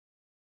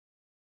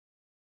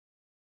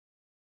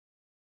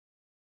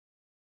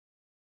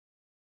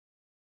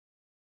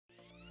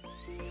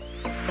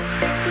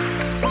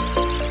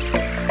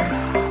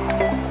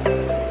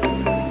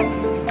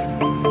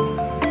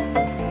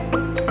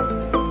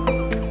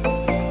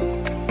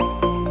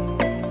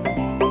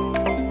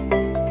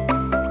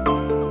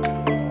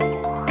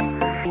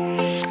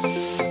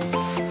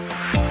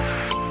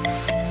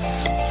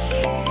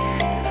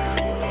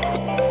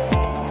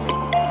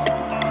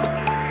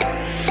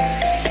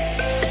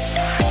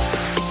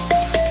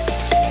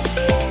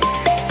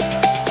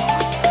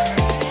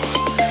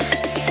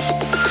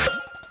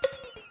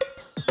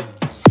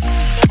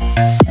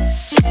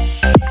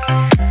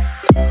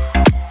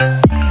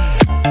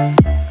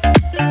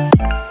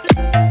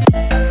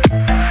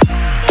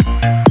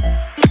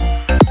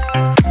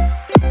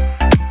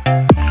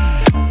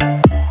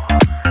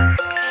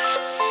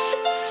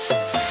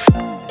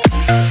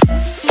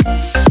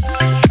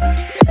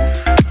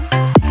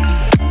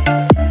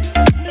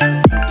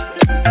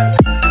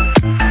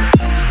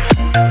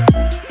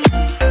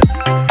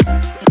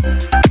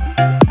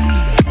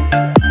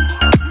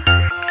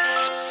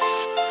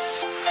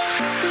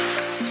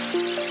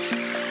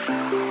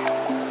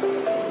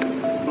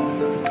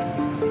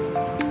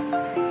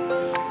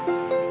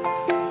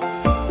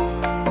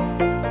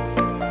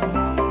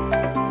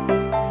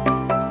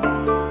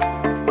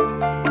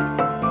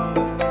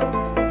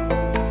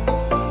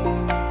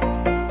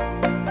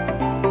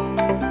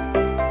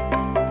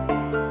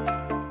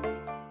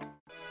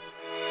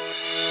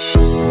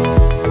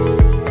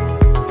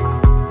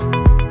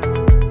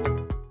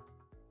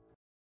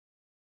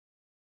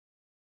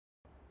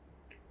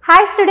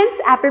Hi students,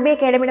 Apple Bay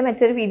Academy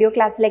മറ്റൊരു video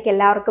ക്ലാസ്സിലേക്ക്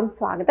എല്ലാവർക്കും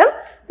സ്വാഗതം.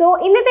 സോ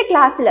ഇന്നത്തെ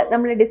ക്ലാസ്സിൽ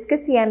നമ്മൾ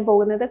ഡിസ്കസ് ചെയ്യാൻ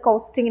പോകുന്നത്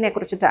കോസ്റ്റിങ്ങിനെ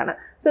കുറിച്ചിട്ടാണ്.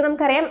 സോ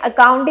നമുക്കറിയാം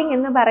അക്കൗണ്ടിംഗ്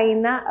എന്ന്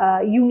പറയുന്ന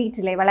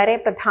യൂണിറ്റിലെ വളരെ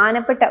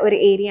പ്രധാനപ്പെട്ട ഒരു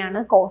ഏരിയ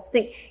ആണ്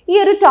കോസ്റ്റിംഗ്.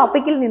 ഈ ഒരു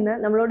ടോപ്പിക്കിൽ നിന്ന്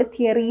നമ്മളോട്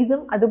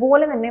തിയറീസും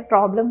അതുപോലെ തന്നെ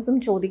പ്രോബ്ലംസും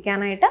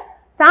ചോദിക്കാനായിട്ട്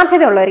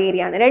സാധ്യതയുള്ള ഒരു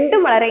ഏരിയ ആണ്.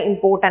 രണ്ടും വളരെ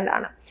ഇമ്പോർട്ടൻ്റ്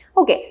ആണ്.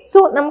 ഓക്കെ, സോ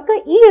നമുക്ക്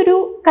ഈ ഒരു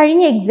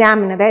കഴിഞ്ഞ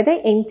എക്സാമിന്, അതായത്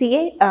NTA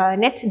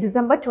net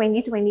December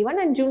 2021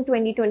 and June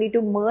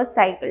 2022 Merz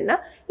സൈക്കിളിന്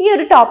ഈ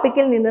ഒരു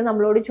ടോപ്പിക്കിൽ നിന്ന്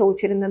നമ്മളോട്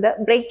ചോദിച്ചിരുന്നത്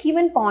ബ്രേക്ക്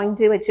ഈവൻ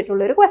പോയിന്റ്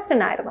വെച്ചിട്ടുള്ള ഒരു ക്വസ്റ്റ്യൻ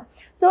ആയിരുന്നു.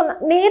 സോ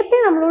നേരത്തെ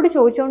നമ്മളോട്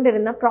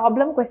ചോദിച്ചുകൊണ്ടിരുന്ന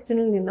പ്രോബ്ലം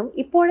ക്വസ്റ്റ്യനിൽ നിന്നും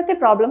ഇപ്പോഴത്തെ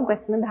പ്രോബ്ലം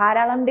ക്വസ്റ്റ്യന്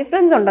ധാരാളം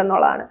ഡിഫറൻസ്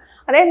ഉണ്ടെന്നുള്ളതാണ്.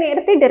 അതായത്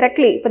നേരത്തെ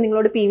ഡയറക്ട്ലി ഇപ്പം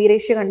നിങ്ങളോട് PV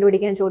റേഷ്യോ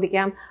കണ്ടുപിടിക്കാൻ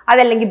ചോദിക്കാം,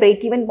 അതല്ലെങ്കിൽ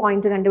ബ്രേക്ക് ഈവൻ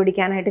പോയിന്റ്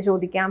കണ്ടുപിടിക്കാനായിട്ട്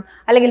ചോദിക്കാം,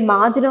 അല്ലെങ്കിൽ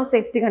മാർജിൻ ഓഫ്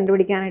സേഫ്റ്റി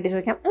കണ്ടുപിടിക്കാനായിട്ട് ചോദിക്കാം.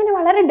 അങ്ങനെ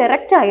വളരെ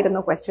ഡയറക്റ്റ് ആയിരുന്നു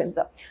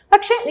ക്വസ്റ്റ്യൻസ്.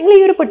 പക്ഷേ നിങ്ങൾ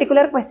ഈ ഒരു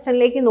പെർട്ടിക്കുലർ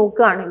ക്വസ്റ്റ്യനിലേക്ക്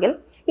നോക്കുകയാണെങ്കിൽ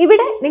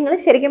ഇവിടെ നിങ്ങൾ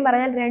ശരിക്കും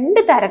പറഞ്ഞാൽ രണ്ട്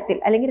തരത്തിൽ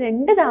അല്ലെങ്കിൽ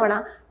രണ്ട് തവണ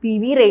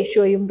PV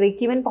റേഷ്യോയും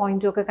ബ്രേക്ക് ഈവൻ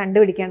പോയിന്റും ഒക്കെ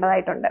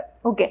കണ്ടുപിടിക്കേണ്ടതായിട്ടുണ്ട്.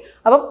 ഓക്കെ,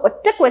 അപ്പം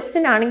ഒറ്റ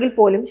ക്വസ്റ്റ്യൻ ആണെങ്കിൽ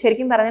പോലും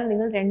ശരിക്കും പറഞ്ഞാൽ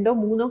നിങ്ങൾ 2 or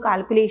 3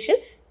 കാൽക്കുലേഷൻ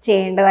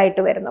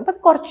ചെയ്യേണ്ടതായിട്ട് വരുന്നു.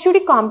 അപ്പം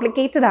കുറച്ചുകൂടി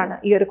കോംപ്ലിക്കേറ്റഡ് ആണ്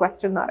ഈ ഒരു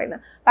ക്വസ്റ്റ്യൻ എന്ന്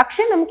പറയുന്നത്.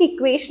 പക്ഷേ നമുക്ക്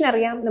ഇക്വേഷൻ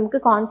അറിയാം,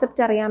 നമുക്ക്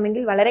കോൺസെപ്റ്റ്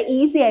അറിയാമെങ്കിൽ വളരെ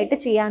ഈസി ആയിട്ട്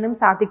ചെയ്യാനും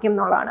സാധിക്കും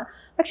എന്നുള്ളതാണ്.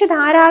 പക്ഷെ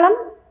ധാരാളം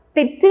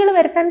തെറ്റുകൾ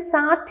വരുത്താൻ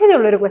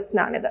സാധ്യതയുള്ളൊരു ക്വസ്റ്റ്യൻ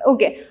ആണിത്.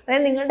 ഓക്കെ,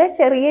 അതായത് നിങ്ങളുടെ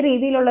ചെറിയ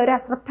രീതിയിലുള്ള ഒരു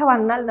അശ്രദ്ധ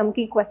വന്നാൽ നമുക്ക്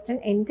ഈ ക്വസ്റ്റ്യൻ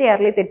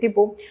എൻറ്റയർലി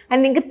തെറ്റിപ്പോവും.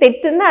 ആൻഡ് നിങ്ങൾക്ക്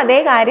തെറ്റുന്ന അതേ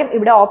കാര്യം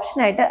ഇവിടെ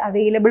ഓപ്ഷനായിട്ട്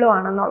അവൈലബിളും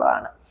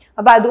ആണെന്നുള്ളതാണ്.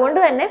 അപ്പോൾ അതുകൊണ്ട്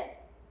തന്നെ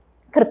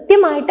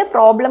കൃത്യമായിട്ട്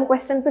പ്രോബ്ലം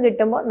ക്വസ്റ്റ്യൻസ്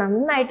കിട്ടുമ്പോൾ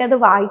നന്നായിട്ട് അത്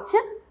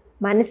വായിച്ച്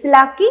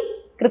മനസ്സിലാക്കി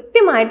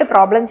കൃത്യമായിട്ട്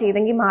പ്രോബ്ലം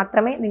ചെയ്തെങ്കിൽ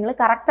മാത്രമേ നിങ്ങൾ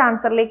കറക്റ്റ്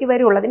ആൻസറിലേക്ക്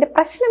വരുള്ളൂ. അതിൻ്റെ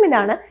പ്രശ്നം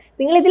ഇതാണ്,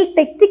 നിങ്ങളിതിൽ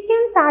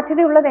തെറ്റിക്കാൻ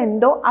സാധ്യതയുള്ളത്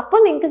എന്തോ അപ്പോൾ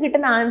നിങ്ങൾക്ക്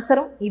കിട്ടുന്ന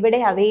ആൻസറും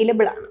ഇവിടെ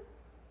അവൈലബിൾ ആണ്.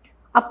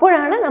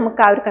 അപ്പോഴാണ്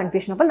നമുക്ക് ആ ഒരു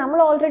കൺഫ്യൂഷൻ. അപ്പോൾ നമ്മൾ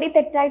ഓൾറെഡി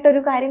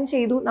തെറ്റായിട്ടൊരു കാര്യം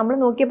ചെയ്തു, നമ്മൾ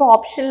നോക്കിയപ്പോൾ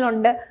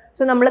ഓപ്ഷനിലുണ്ട്,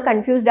 സോ നമ്മൾ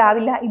കൺഫ്യൂസ്ഡ്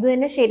ആവില്ല, ഇത്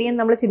തന്നെ ശരിയെന്ന്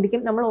നമ്മൾ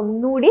ചിന്തിക്കും. നമ്മൾ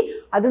ഒന്നുകൂടി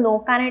അത്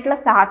നോക്കാനായിട്ടുള്ള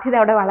സാധ്യത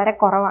അവിടെ വളരെ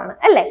കുറവാണ്,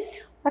 അല്ലേ?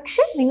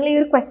 പക്ഷെ നിങ്ങൾ ഈ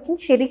ഒരു ക്വസ്റ്റ്യൻ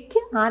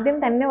ശരിക്കും ആദ്യം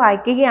തന്നെ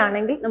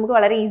വായിക്കുകയാണെങ്കിൽ നമുക്ക്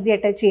വളരെ ഈസി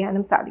ആയിട്ട്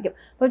ചെയ്യാനും സാധിക്കും.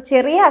 അപ്പോൾ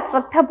ചെറിയ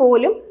അശ്രദ്ധ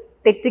പോലും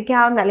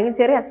തെറ്റിക്കാവുന്ന, അല്ലെങ്കിൽ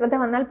ചെറിയ അശ്രദ്ധ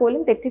വന്നാൽ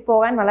പോലും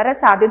തെറ്റിപ്പോകാൻ വളരെ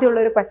സാധ്യതയുള്ള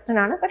ഒരു ക്വസ്റ്റ്യൻ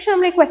ആണ്. പക്ഷെ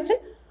നമ്മൾ ഈ ക്വസ്റ്റ്യൻ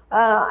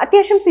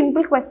അത്യാവശ്യം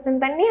സിമ്പിൾ ക്വസ്റ്റ്യൻ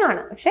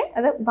തന്നെയാണ്. പക്ഷെ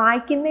അത്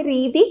വായിക്കുന്ന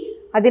രീതി,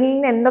 അതിൽ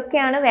നിന്ന്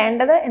എന്തൊക്കെയാണ്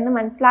വേണ്ടത് എന്ന്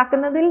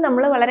മനസ്സിലാക്കുന്നതിൽ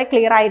നമ്മൾ വളരെ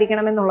ക്ലിയർ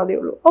ആയിരിക്കണം എന്നുള്ളതേ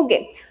ഉള്ളൂ. Okay,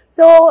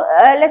 so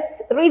let's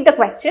read the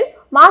question.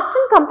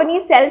 Marston company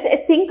sells a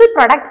single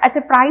product at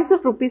a price of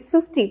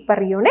 ₹50 per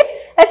unit.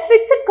 Its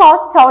fixed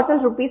cost total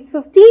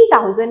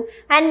 ₹15,000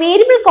 and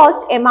variable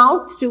cost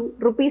amounts to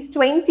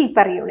 ₹20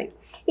 per unit.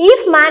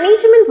 If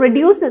management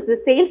reduces the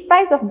sales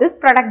price of this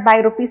product by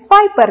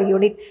 ₹5 per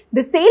unit,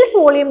 the sales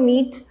volume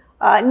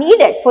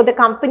needed for the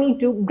company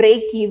to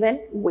break even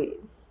will.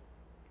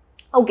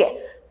 Okay,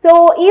 so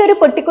ഈ ഒരു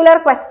particular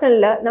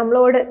ക്വസ്റ്റ്യനിൽ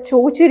നമ്മളോട്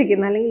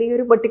ചോദിച്ചിരിക്കുന്ന, അല്ലെങ്കിൽ ഈ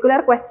ഒരു particular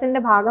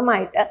ക്വസ്റ്റ്യൻ്റെ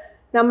ഭാഗമായിട്ട്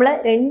നമ്മൾ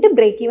 2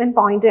 ബ്രേക്ക് ഈവൻ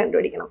പോയിന്റ്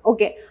കണ്ടുപിടിക്കണം.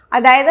 ഓക്കെ,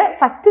 അതായത്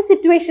ഫസ്റ്റ്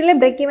സിറ്റുവേഷനിലെ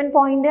ബ്രേക്ക് ഈവൻ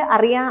പോയിന്റ്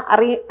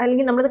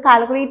അല്ലെങ്കിൽ നമ്മളത്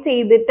കാൽക്കുലേറ്റ്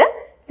ചെയ്തിട്ട്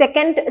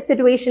സെക്കൻഡ്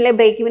സിറ്റുവേഷനിലെ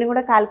ബ്രേക്ക് ഈവനും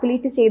കൂടെ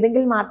കാൽക്കുലേറ്റ്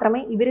ചെയ്തെങ്കിൽ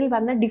മാത്രമേ ഇവരിൽ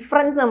വന്ന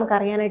ഡിഫറൻസ് നമുക്ക്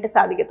അറിയാനായിട്ട്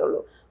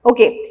സാധിക്കത്തുള്ളൂ.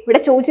 ഓക്കെ,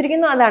 ഇവിടെ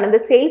ചോദിച്ചിരിക്കുന്നത് അതാണ്,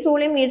 the sales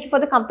volume needed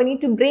for the company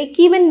to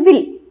break even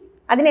will.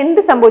 അതിനെന്ത്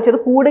സംഭവിച്ചത്,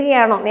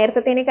 കൂടുകയാണോ,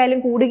 നേരത്തേനേക്കാളും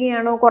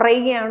കൂടുകയാണോ,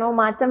 കുറയുകയാണോ,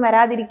 മാറ്റം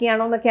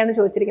വരാതിരിക്കുകയാണോ എന്നൊക്കെയാണ്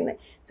ചോദിച്ചിരിക്കുന്നത്.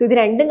 സോ ഇത്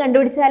രണ്ടും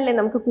കണ്ടുപിടിച്ചാലേ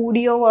നമുക്ക്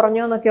കൂടിയോ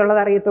കുറഞ്ഞോ എന്നൊക്കെ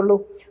ഉള്ളത് അറിയത്തുള്ളൂ.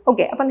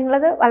 ഓക്കെ, അപ്പം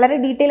നിങ്ങളത് വളരെ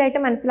ഡീറ്റെയിൽ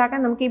ആയിട്ട് മനസ്സിലാക്കാൻ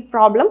നമുക്ക് ഈ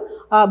പ്രോബ്ലം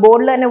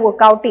ബോർഡിൽ തന്നെ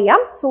വർക്ക്ഔട്ട്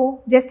ചെയ്യാം. സോ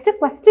ജസ്റ്റ്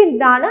ക്വസ്റ്റ്യൻ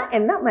ഇതാണ്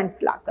എന്ന്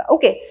മനസ്സിലാക്കുക.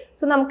 ഓക്കെ,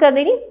 സോ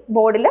നമുക്കതിന്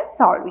ബോർഡിൽ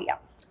സോൾവ് ചെയ്യാം.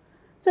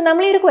 സോ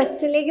നമ്മൾ ഈ ഒരു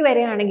ക്വസ്റ്റ്യനിലേക്ക്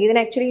വരികയാണെങ്കിൽ ഇതിന്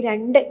ആക്ച്വലി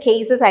 2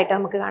 കേസസ് ആയിട്ട്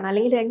നമുക്ക് കാണാം,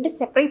 അല്ലെങ്കിൽ 2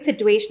 സെപ്പറേറ്റ്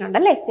സിറ്റുവേഷൻ ഉണ്ട്,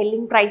 അല്ലേ?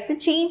 സെല്ലിംഗ് പ്രൈസ്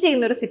ചേഞ്ച്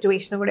ചെയ്യുന്ന ഒരു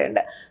സിറ്റുവേഷനും കൂടെ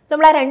ഉണ്ട്. സോ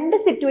നമ്മൾ ആ 2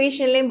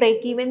 സിറ്റുവേഷനിലെയും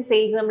ബ്രേക്ക് ഈവൻ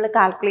സെയിൽസ് നമ്മൾ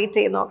കാൽക്കുലേറ്റ്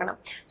ചെയ്ത് നോക്കണം.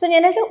 സോ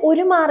ഞാനത്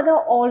ഒരു മാർഗ്ഗം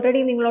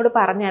ഓൾറെഡി നിങ്ങളോട്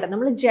പറഞ്ഞായിരുന്നു.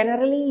 നമ്മൾ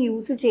ജനറലി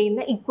യൂസ്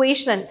ചെയ്യുന്ന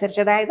ഇക്വേഷൻ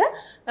അനുസരിച്ച്, അതായത്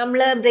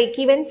നമ്മൾ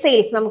ബ്രേക്ക് ഈവൻ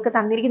സെയിൽസ് നമുക്ക്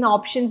തന്നിരിക്കുന്ന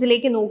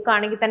ഓപ്ഷൻസിലേക്ക്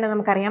നോക്കുകയാണെങ്കിൽ തന്നെ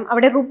നമുക്കറിയാം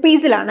അവിടെ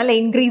റുപ്പീസിലാണ്, അല്ലെ?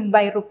 ഇൻക്രീസ്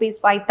ബൈ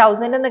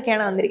 ₹5,000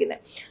 എന്നൊക്കെയാണ് തന്നിരിക്കുന്നത്.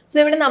 സോ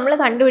ഇവിടെ നമ്മൾ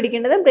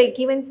കണ്ടുപിടിക്കേണ്ടത്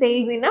ബ്രേക്ക് ഈവൻ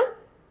സെയിൽസിന്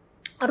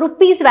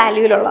റുപ്പീസ്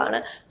വാല്യൂയിലുള്ളതാണ്.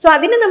 സോ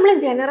അതിന് നമ്മൾ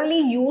ജനറലി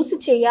യൂസ്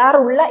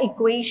ചെയ്യാറുള്ള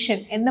ഇക്വേഷൻ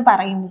എന്ന്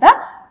പറയുന്നത്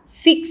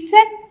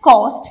fixed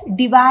cost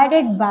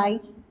divided by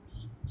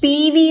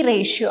PV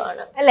ratio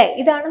ആണ്, അല്ലേ?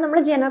 ഇതാണ് നമ്മൾ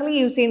ജനറലി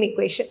യൂസ് ചെയ്യുന്ന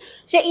ഇക്വേഷൻ.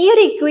 പക്ഷേ ഈ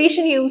ഒരു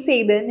ഇക്വേഷൻ യൂസ്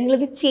ചെയ്ത്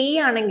നിങ്ങളിത്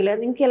ചെയ്യുകയാണെങ്കിൽ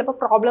നിങ്ങൾക്ക് ചിലപ്പോൾ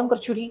പ്രോബ്ലം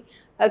കുറച്ചുകൂടി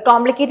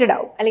കോംപ്ലിക്കേറ്റഡ്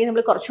ആവും, അല്ലെങ്കിൽ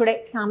നമ്മൾ കുറച്ചുകൂടെ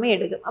സമയം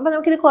എടുക്കും. അപ്പോൾ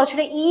നമുക്കിത്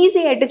കുറച്ചുകൂടെ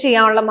ഈസി ആയിട്ട്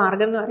ചെയ്യാനുള്ള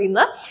മാർഗ്ഗം എന്ന്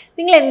പറയുന്നത്,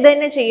 നിങ്ങൾ എന്ത്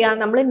തന്നെ ചെയ്യുക,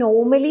 നമ്മൾ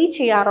നോർമലി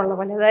ചെയ്യാറുള്ള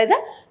പോലെ, അതായത്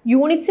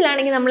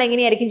യൂണിറ്റ്സിലാണെങ്കിൽ നമ്മൾ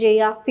എങ്ങനെയായിരിക്കും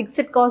ചെയ്യുക,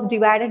 fixed cost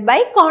divided by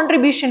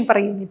contribution per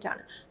unit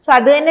ആണ്. സോ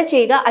അത് തന്നെ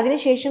ചെയ്യുക.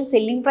 അതിനുശേഷം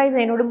സെല്ലിംഗ് പ്രൈസ്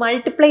അതിനോട്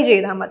മൾട്ടിപ്ലൈ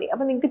ചെയ്താൽ മതി.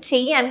 അപ്പോൾ നിങ്ങൾക്ക്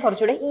ചെയ്യാൻ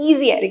കുറച്ചുകൂടെ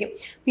ഈസി ആയിരിക്കും.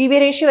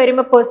 PV റേഷ്യോ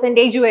വരുമ്പോൾ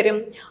പെർസെൻറ്റേജ് വരും,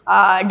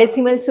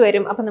 ഡെസിമൽസ്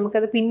വരും. അപ്പോൾ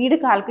നമുക്കത് പിന്നീട്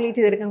കാൽക്കുലേറ്റ്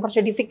ചെയ്തെടുക്കാൻ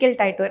കുറച്ച്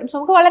ഡിഫിക്കൽട്ടായിട്ട് വരും. സോ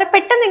നമുക്ക് വളരെ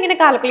പെട്ടെന്ന് എങ്ങനെ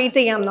കാൽക്കുലേറ്റ്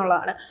ചെയ്യാം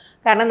എന്നുള്ളതാണ്.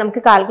 കാരണം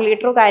നമുക്ക്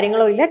കാൽക്കുലേറ്ററോ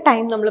കാര്യങ്ങളോ ഇല്ല,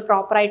 ടൈം നമ്മൾ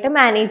പ്രോപ്പറായിട്ട്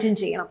മാനേജും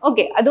ചെയ്യണം.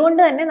 ഓക്കെ,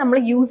 അതുകൊണ്ട് തന്നെ നമ്മൾ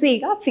യൂസ്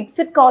ചെയ്യുക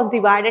fixed cost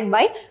divided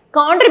by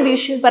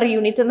contribution per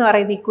unit എന്ന്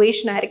പറയുന്ന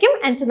ഇക്വേഷൻ ആയിരിക്കും.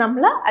 ആൻഡ്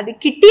നമ്മൾ അത്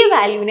കിട്ടിയ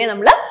വാല്യൂവിനെ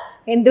നമ്മൾ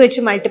എന്ത് വെച്ച്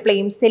മൾട്ടിപ്ലൈ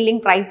ചെയ്യും?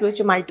 സെല്ലിംഗ് പ്രൈസ്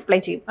വെച്ച് മൾട്ടിപ്ലൈ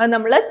ചെയ്യും. അത്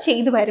നമ്മൾ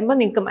ചെയ്ത് വരുമ്പോൾ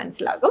നിങ്ങൾക്ക്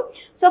മനസ്സിലാകും.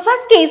 സോ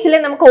ഫസ്റ്റ് കേസിൽ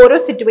നമുക്ക് ഓരോ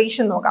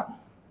സിറ്റുവേഷൻ നോക്കാം.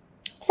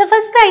 സോ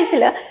ഫസ്റ്റ്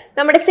കേസിൽ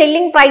നമ്മുടെ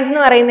സെല്ലിംഗ് പ്രൈസ്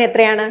എന്ന് പറയുന്നത്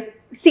എത്രയാണ്?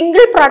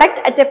 Single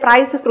product at A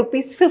price of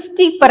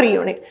 ₹50 per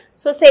unit.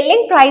 So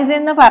selling price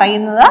എന്ന്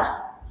പറയുന്നത്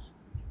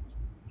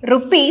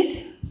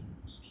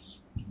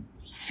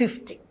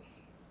 ₹50.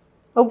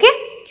 Okay?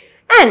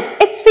 And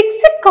its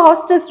fixed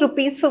cost is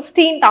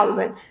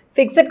 ₹15,000.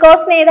 Fixed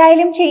cost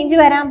ഏതായാലും ചേഞ്ച്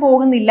വരാൻ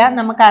പോകുന്നില്ല,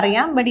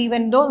 നമുക്കറിയാം. ബട്ട്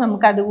ഈവൻ ദോ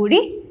നമുക്ക് അതുകൂടി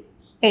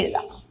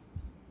എഴുതാം.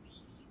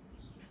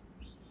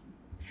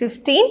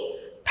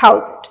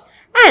 15,000.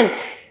 ആൻഡ്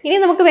ഇനി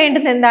നമുക്ക്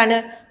വേണ്ടത് എന്താണ്?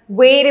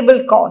 Variable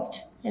cost.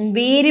 And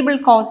variable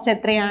cost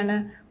എത്രയാണ്?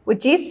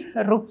 Which is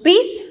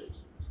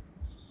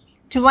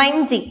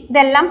 ₹20.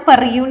 ഇതെല്ലാം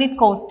പെർ യൂണിറ്റ്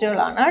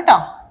കോസ്റ്റുകളാണ് കേട്ടോ,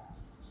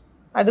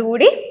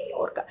 അതുകൂടി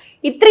ഓർക്കുക.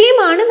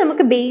 ഇത്രയുമാണ്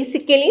നമുക്ക്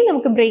ബേസിക്കലി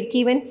നമുക്ക് ബ്രേക്ക്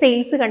ഈവൻ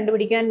സെയിൽസ്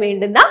കണ്ടുപിടിക്കാൻ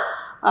വേണ്ടുന്ന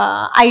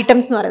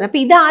ഐറ്റംസ് എന്ന് പറയുന്നത്.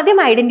 അപ്പോൾ ഇത് ആദ്യം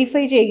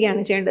ഐഡന്റിഫൈ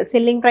ചെയ്യുകയാണ് ചെയ്യേണ്ടത്.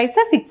 Selling price,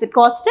 fixed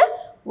cost,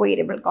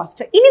 variable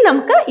cost. ഇനി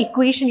നമുക്ക്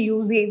ഇക്വേഷൻ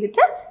യൂസ്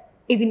ചെയ്തിട്ട്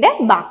ഇതിൻ്റെ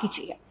ബാക്കി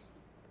ചെയ്യാം.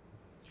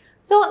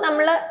 സോ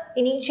നമ്മൾ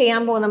ഇനി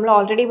ചെയ്യാൻ പോകും, നമ്മൾ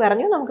ഓൾറെഡി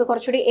പറഞ്ഞു, നമുക്ക്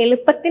കുറച്ചുകൂടി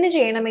എളുപ്പത്തിന്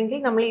ചെയ്യണമെങ്കിൽ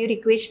നമ്മൾ ഈ ഒരു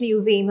ഇക്വേഷൻ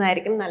യൂസ്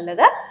ചെയ്യുന്നതായിരിക്കും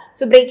നല്ലത്.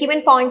 So break even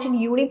point in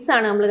units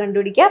ആണ് നമ്മൾ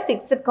കണ്ടുപിടിക്കുക.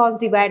 Fixed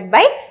cost divide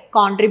by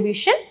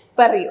contribution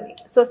per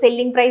unit. So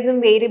selling പ്രൈസും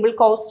വേരിയബിൾ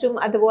കോസ്റ്റും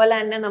അതുപോലെ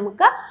തന്നെ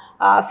നമുക്ക്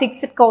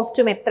ഫിക്സഡ്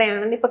കോസ്റ്റും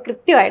എത്രയാണെന്ന് ഇപ്പൊ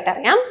കൃത്യമായിട്ട്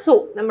അറിയാം. സോ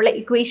നമ്മൾ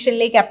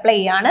ഇക്വേഷനിലേക്ക് അപ്ലൈ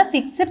ചെയ്യാണ്.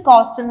 ഫിക്സഡ്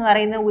കോസ്റ്റ് എന്ന്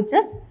പറയുന്നത് which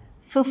is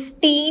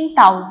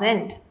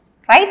 15,000,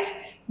 right,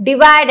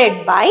 divided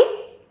by,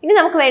 ഇനി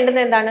നമുക്ക് വേണ്ടത്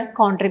എന്താണ്?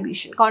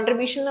 കോൺട്രിബ്യൂഷൻ.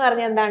 കോൺട്രിബ്യൂഷൻ എന്ന്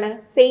പറഞ്ഞാൽ എന്താണ്?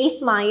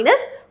 Sales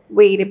minus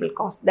variable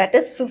cost, that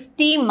is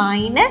 50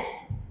 minus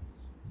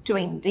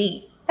 20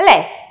 അല്ലേ?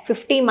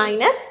 50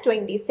 minus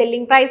 20,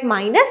 selling price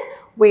minus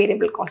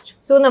variable cost.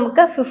 So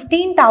നമുക്ക്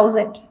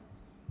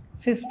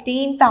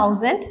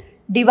 15,000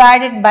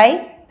 ഡിവൈഡഡ് ബൈ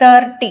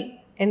 30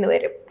 എന്ന്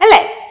വരും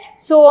അല്ലേ?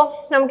 സോ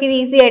നമുക്കിത്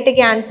ഈസി ആയിട്ട്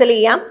ക്യാൻസൽ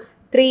ചെയ്യാം.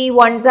 3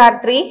 1s are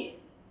 3,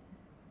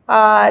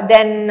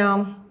 then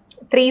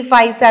 3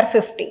 5s are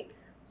 15.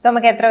 So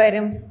നമുക്ക് എത്ര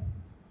വരും?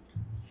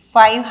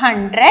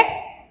 500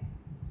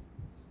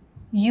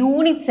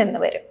 യൂണിറ്റ്സ് എന്ന്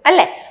വരും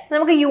അല്ലേ?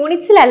 നമുക്ക്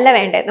യൂണിറ്റ്സിലല്ല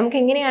വേണ്ടത്, നമുക്ക്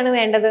എങ്ങനെയാണ്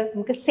വേണ്ടത്?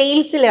 നമുക്ക്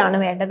സെയിൽസിലാണ്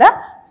വേണ്ടത്.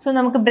 സോ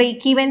നമുക്ക്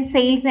ബ്രേക്ക് ഈവൻ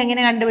സെയിൽസ്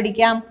എങ്ങനെ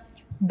കണ്ടുപിടിക്കാം?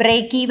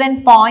 ബ്രേക്ക് ഈവൻ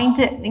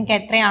പോയിന്റ് നിങ്ങൾക്ക്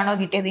എത്രയാണോ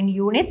കിട്ടിയത് in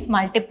units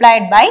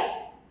multiplied by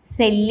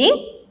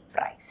selling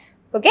price.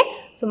 Okay,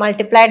 so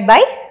multiplied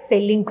by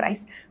selling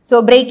price. So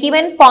break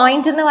even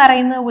point എന്ന്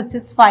പറയുന്നത് which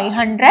is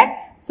 500.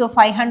 So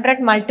 500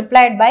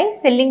 multiplied by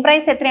selling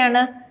price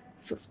എത്രയാണ്?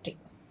 50.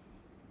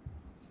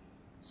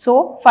 So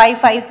 5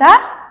 5s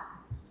are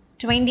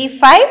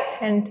 25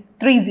 and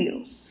 3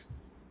 zeros.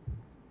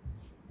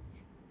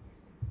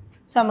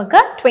 So നമുക്ക്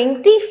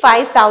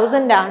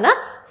 25,000 ആണ്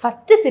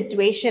first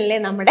സിറ്റുവേഷനിലെ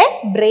നമ്മുടെ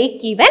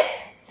break even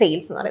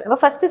sales എന്ന് പറയുന്നത്. അപ്പോൾ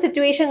first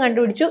situation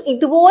കണ്ടുപിടിച്ചു.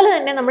 ഇതുപോലെ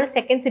തന്നെ നമ്മൾ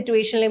സെക്കൻഡ്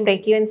സിറ്റുവേഷനിലെയും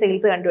ബ്രേക്ക് ഈവൻ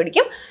സെയിൽസ്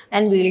കണ്ടുപിടിക്കും.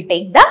 And we will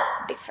take the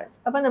difference.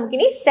 അപ്പോൾ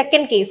നമുക്കിനി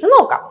സെക്കൻഡ് കേസ്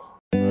നോക്കാം.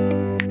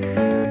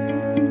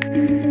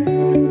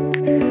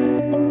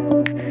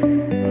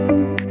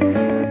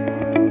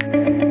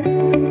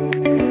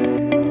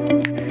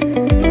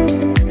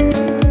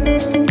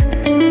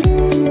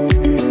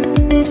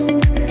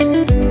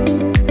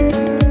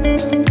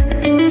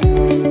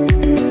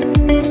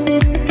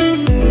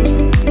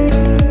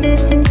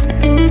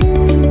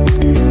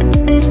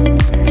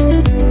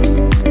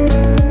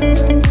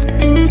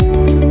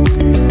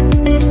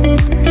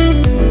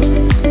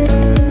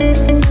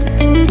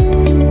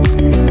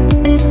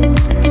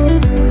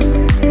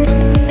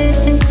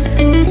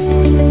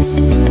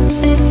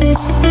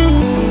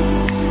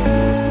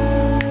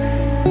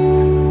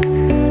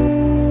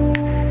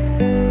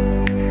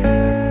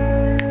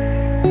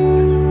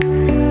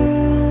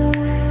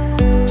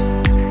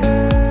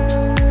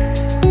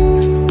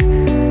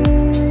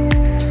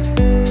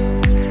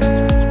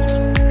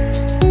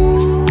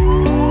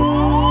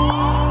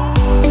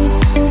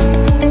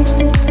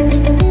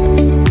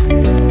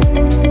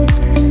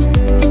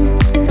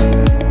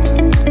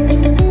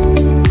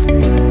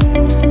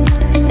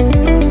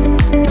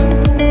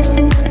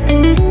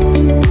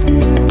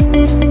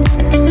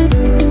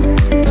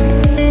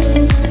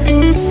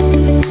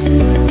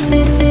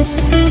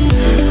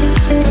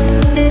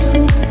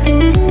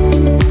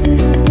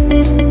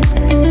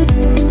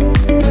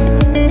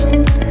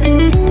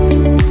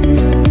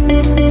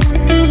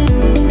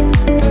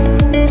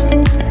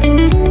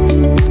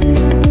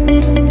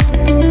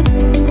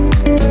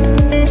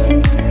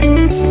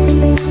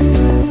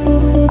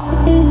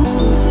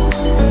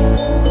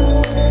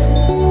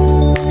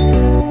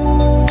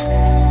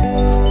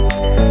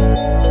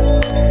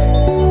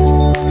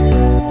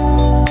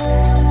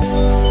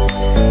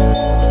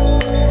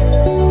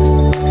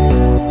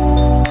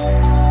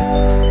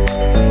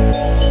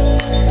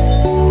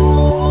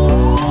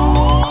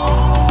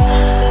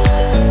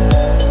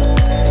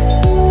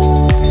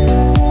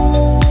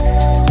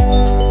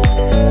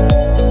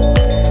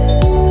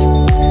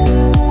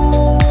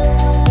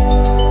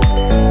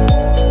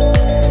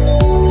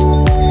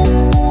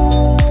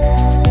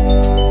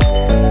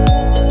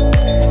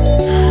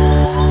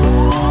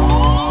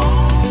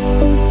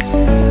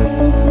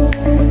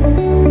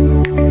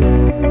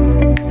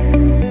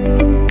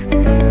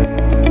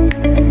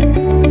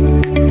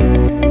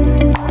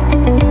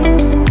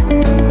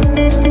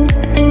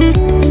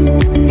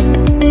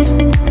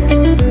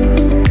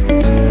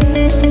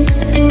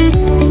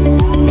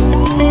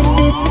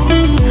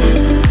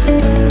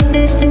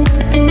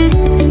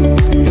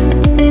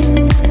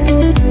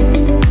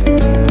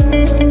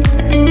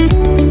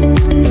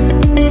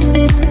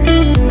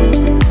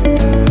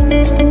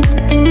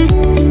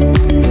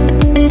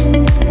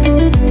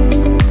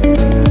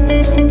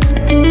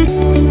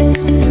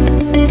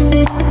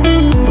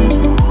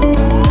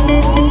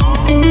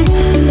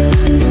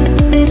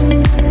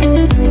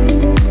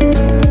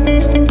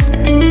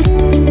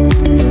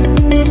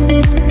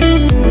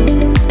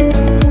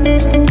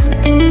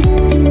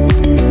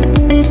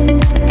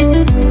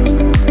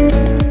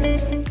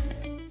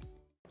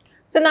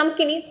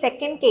 നമുക്കിനി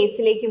സെക്കൻഡ്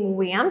കേസിലേക്ക്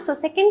മൂവ് ചെയ്യാം. സോ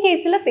സെക്കൻഡ്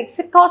കേസിൽ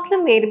ഫിക്സഡ്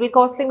കോസ്റ്റിലും വേരിയബിൾ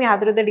കോസ്റ്റിലും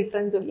യാതൊരു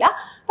ഡിഫറൻസും ഇല്ല.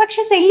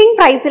 പക്ഷെ സെല്ലിംഗ്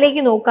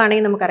പ്രൈസിലേക്ക്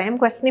നോക്കുകയാണെങ്കിൽ നമുക്കറിയാം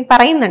ക്വസ്റ്റ്യൻ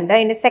പറയുന്നുണ്ട്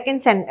അതിൻ്റെ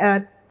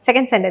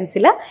second sentence,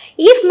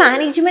 if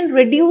management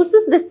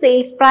reduces the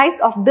sales price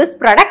of this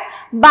product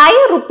by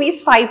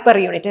 ₹5 per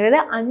unit,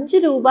 അതായത്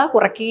 5 രൂപ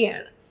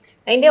കുറയ്ക്കുകയാണ്.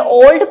 അതിൻ്റെ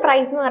ഓൾഡ്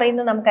പ്രൈസ് എന്ന്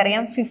പറയുന്നത്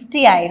നമുക്കറിയാം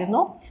 50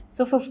 ആയിരുന്നു.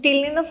 സോ 50ൽ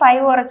നിന്ന്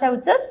 5 കുറച്ച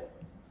which is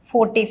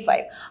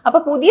 45.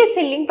 അപ്പോൾ പുതിയ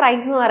സെല്ലിംഗ്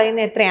പ്രൈസ് എന്ന്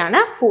പറയുന്നത് എത്രയാണ്?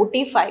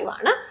 45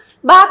 ആണ്.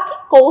 ബാക്കി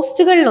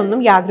കോസ്റ്റുകളിലൊന്നും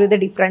യാതൊരുവിധ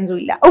ഡിഫറൻസും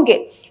ഇല്ല. ഓക്കെ,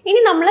 ഇനി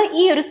നമ്മൾ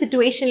ഈ ഒരു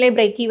സിറ്റുവേഷനിലെ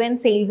ബ്രേക്ക് ഈവൻ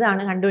സെയിൽസ്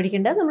ആണ്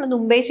കണ്ടുപിടിക്കേണ്ടത്. നമ്മൾ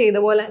മുമ്പേ ചെയ്ത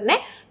പോലെ തന്നെ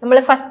നമ്മൾ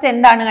ഫസ്റ്റ്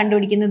എന്താണ്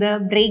കണ്ടുപിടിക്കുന്നത്?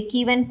 ബ്രേക്ക്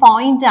ഈവൻ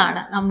പോയിന്റ്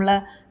ആണ് നമ്മൾ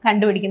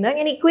കണ്ടുപിടിക്കുന്നത്.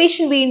 ഞാൻ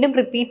ഇക്വേഷൻ വീണ്ടും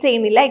റിപ്പീറ്റ്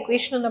ചെയ്യുന്നില്ല,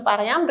 ഇക്വേഷൻ ഒന്ന്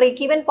പറയാം.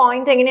 ബ്രേക്ക് ഈവൻ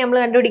പോയിന്റ് എങ്ങനെ നമ്മൾ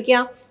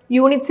കണ്ടുപിടിക്കുക?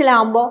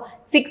 യൂണിറ്റ്സിലാവുമ്പോൾ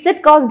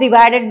fixed cost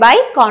divided by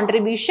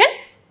contribution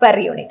per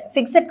unit.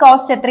 Fixed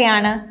cost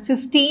എത്രയാണ്?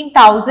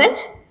 15,000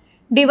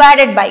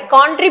 ഡിവൈഡഡ് ബൈ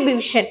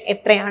കോൺട്രിബ്യൂഷൻ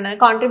എത്രയാണ്?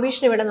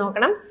 കോൺട്രിബ്യൂഷൻ ഇവിടെ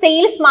നോക്കണം.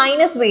 Sales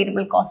minus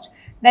variable cost,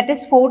 that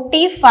is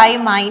 45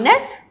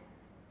 minus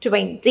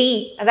 20.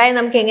 അതായത്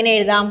നമുക്ക് എങ്ങനെ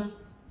എഴുതാം?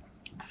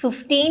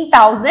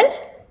 15,000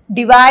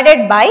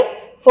 ഡിവൈഡഡ് ബൈ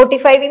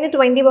 45 നിന്ന്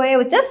 20 പോയ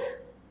which is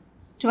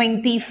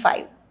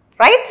 25,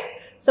 റൈറ്റ്?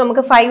 സോ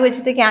നമുക്ക് 5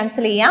 വെച്ചിട്ട്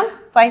ക്യാൻസൽ ചെയ്യാം.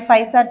 5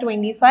 5s are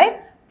 25,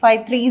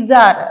 5 3s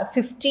are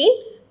 15,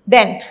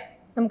 then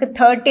നമുക്ക്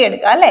 30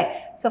 എടുക്കാം അല്ലേ?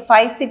 So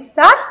 5 6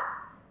 are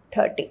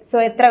 30. സോ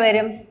എത്ര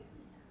വരും?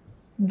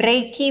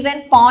 ബ്രേക്ക് ഈവൻ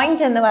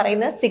പോയിന്റ് എന്ന്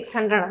പറയുന്നത്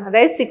 600 ആണ്.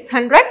 അതായത്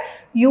 600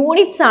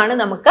 യൂണിറ്റ്സ് ആണ്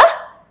നമുക്ക്,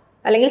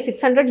 അല്ലെങ്കിൽ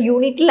 600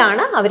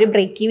 യൂണിറ്റിലാണ് അവർ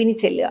ബ്രേക്ക് ഈവനിൽ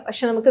ചെല്ലുക.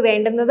 പക്ഷെ നമുക്ക്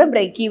വേണ്ടുന്നത്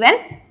ബ്രേക്ക് ഈവൻ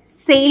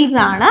സെയിൽസ്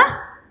ആണ്.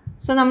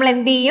 സോ നമ്മൾ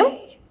എന്ത് ചെയ്യും?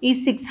 ഈ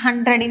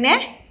 600നെ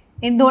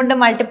എന്തുകൊണ്ട്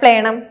മൾട്ടിപ്ലൈ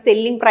ചെയ്യണം?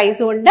 സെല്ലിംഗ്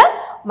പ്രൈസ് കൊണ്ട്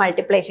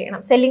മൾട്ടിപ്ലൈ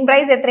ചെയ്യണം. സെല്ലിംഗ്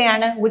പ്രൈസ്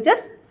എത്രയാണ്? which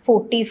is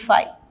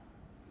 45.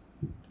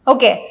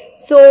 Okay,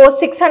 so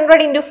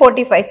 600 into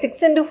 45,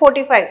 6 into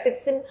 45,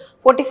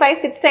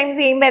 6 times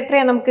ചെയ്യുമ്പോൾ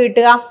എത്രയാണ് നമുക്ക്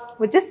കിട്ടുക?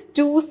 which is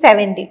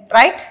 270,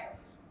 right?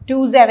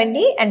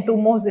 270 and 2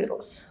 more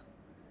zeros.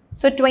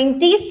 So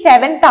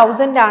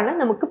 27,000 ആണ്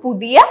നമുക്ക്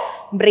പുതിയ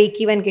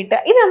ബ്രേക്ക് ഈവൻ കിട്ടുക.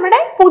 ഇത് നമ്മുടെ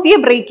പുതിയ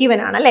ബ്രേക്ക്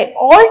ഈവൻ ആണ് അല്ലേ?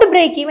 ഓൾഡ്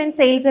ബ്രേക്ക് ഈവൻ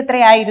സെയിൽസ്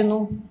എത്രയായിരുന്നു?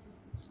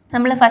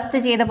 നമ്മൾ ഫസ്റ്റ്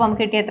ചെയ്തപ്പോൾ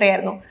നമുക്ക് കിട്ടിയ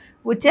എത്രയായിരുന്നു?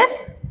 which is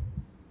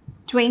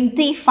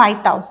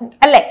 25,000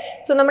 അല്ലേ?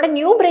 സോ നമ്മുടെ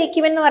ന്യൂ ബ്രേക്ക്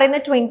ഈവൻ എന്ന്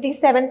പറയുന്നത്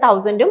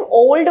 27,000ഉം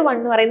ഓൾഡ് വൺ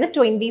എന്ന് പറയുന്നത്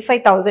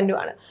 25,000ഉം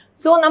ആണ്.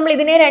 സോ നമ്മൾ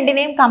ഇതിനെ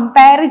രണ്ടിനെയും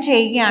കമ്പയർ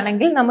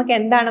ചെയ്യുകയാണെങ്കിൽ നമുക്ക്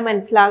എന്താണ്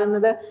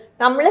മനസ്സിലാകുന്നത്?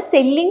 നമ്മൾ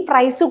സെല്ലിംഗ്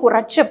പ്രൈസ്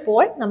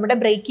കുറച്ചപ്പോൾ നമ്മുടെ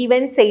ബ്രേക്ക്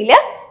ഈവൻ സെയില്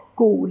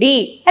കൂടി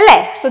അല്ലേ?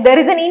 So there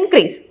is an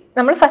increase.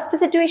 നമ്മൾ ഫസ്റ്റ്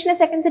സിറ്റുവേഷനെ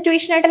സെക്കൻഡ്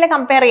സിറ്റുവേഷൻ ആയിട്ടല്ലേ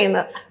കമ്പയർ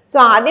ചെയ്യുന്നത്. സോ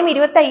ആദ്യം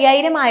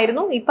 25,000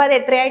 ആയിരുന്നു, ഇപ്പൊ അത്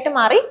എത്രയായിട്ട്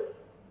മാറി?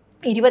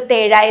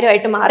 27,000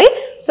 ആയിട്ട് മാറി.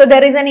 So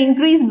there is an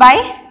increase by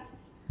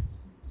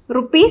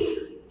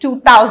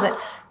 ₹2,000.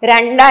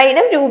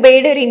 2,000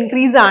 രൂപയുടെ ഒരു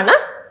ഇൻക്രീസ് ആണ്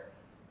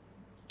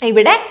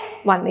ഇവിടെ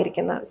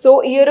വന്നിരിക്കുന്നത്. സോ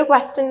ഈ ഒരു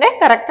ക്വസ്റ്റ്യന്റെ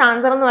കറക്റ്റ്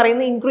ആൻസർ എന്ന്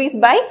പറയുന്നത് ഇൻക്രീസ്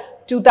ബൈ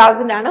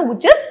 2,000 ആണ്,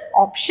 which is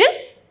option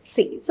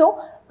C. So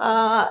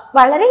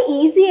വളരെ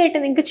ഈസി ആയിട്ട്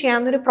നിങ്ങൾക്ക്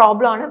ചെയ്യാവുന്നൊരു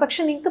പ്രോബ്ലം ആണ്.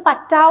 പക്ഷെ നിങ്ങൾക്ക്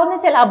പറ്റാവുന്ന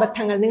ചില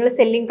അബദ്ധങ്ങൾ, നിങ്ങൾ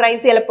സെല്ലിംഗ്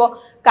പ്രൈസ് ചിലപ്പോൾ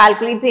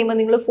കാൽക്കുലേറ്റ് ചെയ്യുമ്പോൾ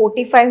നിങ്ങൾ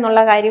 45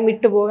 എന്നുള്ള കാര്യം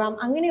വിട്ടുപോകാം.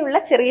 അങ്ങനെയുള്ള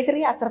ചെറിയ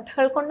ചെറിയ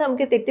അശ്രദ്ധകൾ കൊണ്ട്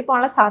നമുക്ക്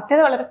തെറ്റിപ്പോകാനുള്ള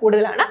സാധ്യത വളരെ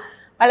കൂടുതലാണ്.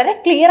 വളരെ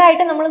ക്ലിയർ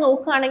ആയിട്ട് നമ്മൾ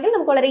നോക്കുകയാണെങ്കിൽ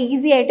നമുക്ക് വളരെ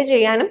ഈസി ആയിട്ട്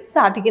ചെയ്യാനും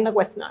സാധിക്കുന്ന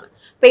ക്വസ്റ്റൻ ആണ്.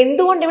 അപ്പോൾ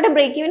എന്തുകൊണ്ട് ഇവിടെ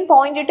ബ്രേക്ക് ഈവൻ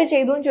പോയിന്റ് ഇട്ട്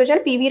ചെയ്തു എന്ന് ചോദിച്ചാൽ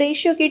PV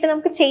റേഷ്യോ ഒക്കെ ഇട്ട്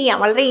നമുക്ക് ചെയ്യാം,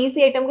 വളരെ ഈസി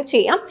ആയിട്ട് നമുക്ക്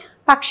ചെയ്യാം.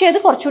 പക്ഷേ അത്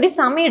കുറച്ചുകൂടി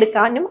സമയം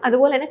എടുക്കാനും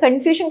അതുപോലെ തന്നെ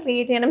കൺഫ്യൂഷൻ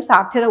ക്രിയേറ്റ് ചെയ്യാനും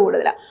സാധ്യത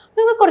കൂടുതലാണ്.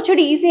 നമുക്ക്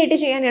കുറച്ചുകൂടി ഈസി ആയിട്ട്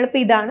ചെയ്യാൻ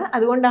എളുപ്പം ഇതാണ്.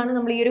 അതുകൊണ്ടാണ്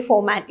നമ്മൾ ഈ ഒരു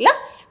ഫോമാറ്റിൽ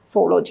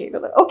ഫോളോ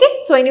ചെയ്തത്. Okay,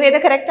 so anyway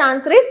the correct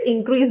answer is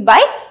increase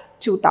by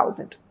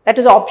 2,000.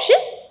 That is option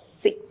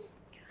C.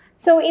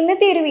 So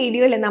ഇന്നത്തെ ഒരു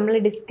വീഡിയോയിൽ നമ്മൾ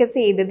ഡിസ്കസ്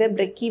ചെയ്തത്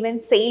ബ്രേക്ക് ഈവൻ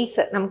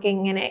സെയിൽസ് നമുക്ക്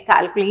എങ്ങനെ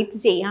കാൽക്കുലേറ്റ്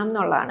ചെയ്യാം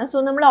എന്നുള്ളതാണ്. സോ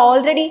നമ്മൾ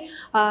ഓൾറെഡി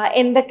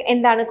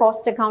എന്താണ്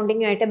കോസ്റ്റ്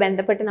അക്കൗണ്ടിങ്ങുമായിട്ട്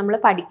ബന്ധപ്പെട്ട് നമ്മൾ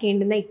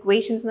പഠിക്കേണ്ടുന്ന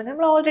ഇക്വേഷൻസ് എന്നൊക്കെ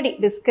നമ്മൾ ഓൾറെഡി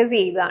ഡിസ്കസ്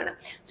ചെയ്തതാണ്.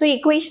 സോ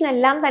ഇക്വേഷൻ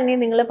എല്ലാം തന്നെ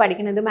നിങ്ങൾ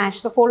പഠിക്കുന്നത്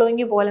മാച്ച് ദ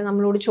ഫോളോയിങ് പോലെ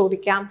നമ്മളോട്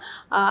ചോദിക്കാം,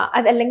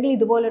 അതല്ലെങ്കിൽ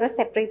ഇതുപോലൊരു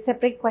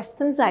സെപ്പറേറ്റ്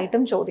ക്വസ്റ്റ്യൻസ്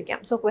ആയിട്ടും ചോദിക്കാം.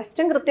 സോ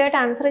ക്വസ്റ്റ്യൻ കൃത്യമായിട്ട്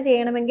ആൻസർ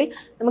ചെയ്യണമെങ്കിൽ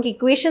നമുക്ക്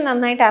ഇക്വേഷൻ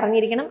നന്നായിട്ട്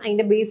അറിഞ്ഞിരിക്കണം,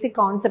 അതിൻ്റെ ബേസിക്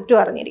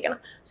കോൺസെപ്റ്റും അറിഞ്ഞിരിക്കണം.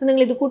 സോ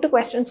നിങ്ങൾ ഇത് കൂട്ട്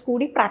ക്വസ്റ്റ്യൻസ്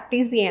കൂടി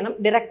പ്രാക്ടീസ് ചെയ്യണം.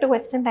 ഡയറക്റ്റ്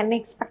ക്വസ്റ്റ്യൻ തന്നെ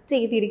എക്സ്പെക്ട്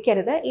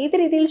ചെയ്തിരിക്കരുത്. ഏത്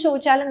രീതിയിൽ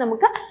ചോദിച്ചാലും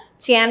നമുക്ക്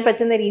ചെയ്യാൻ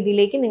പറ്റുന്ന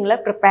രീതിയിലേക്ക് നിങ്ങൾ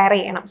പ്രിപ്പയർ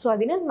ചെയ്യണം. സോ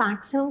അതിന്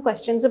മാക്സിമം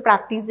ക്വസ്റ്റ്യൻസ്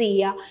പ്രാക്ടീസ്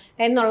ചെയ്യുക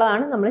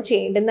എന്നുള്ളതാണ് നമ്മൾ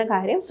ചെയ്യേണ്ടുന്ന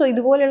കാര്യം. സോ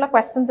ഇതുപോലെയുള്ള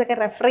ക്വസ്റ്റ്യൻസ് ഒക്കെ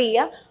റെഫർ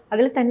ചെയ്യുക,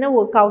 അതിൽ തന്നെ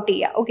വർക്ക്ഔട്ട്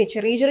ചെയ്യുക. ഓക്കെ,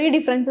 ചെറിയ ചെറിയ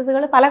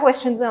ഡിഫറൻസസുകൾ പല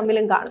ക്വസ്റ്റ്യൻസ്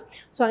തമ്മിലും കാണും.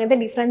 സോ അങ്ങനത്തെ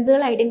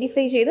ഡിഫറൻസുകൾ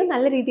ഐഡൻറ്റിഫൈ ചെയ്ത്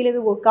നല്ല രീതിയിൽ ഇത്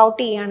വർക്ക്ഔട്ട്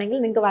ചെയ്യുകയാണെങ്കിൽ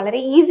നിങ്ങൾക്ക്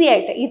വളരെ ഈസി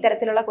ആയിട്ട് ഈ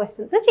തരത്തിലുള്ള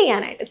ക്വസ്റ്റ്യൻസ്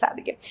ചെയ്യാനായിട്ട്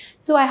സാധിക്കും.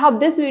 So I hope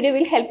this video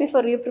will help you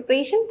for your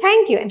preparation.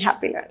 Thank you and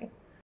happy learning.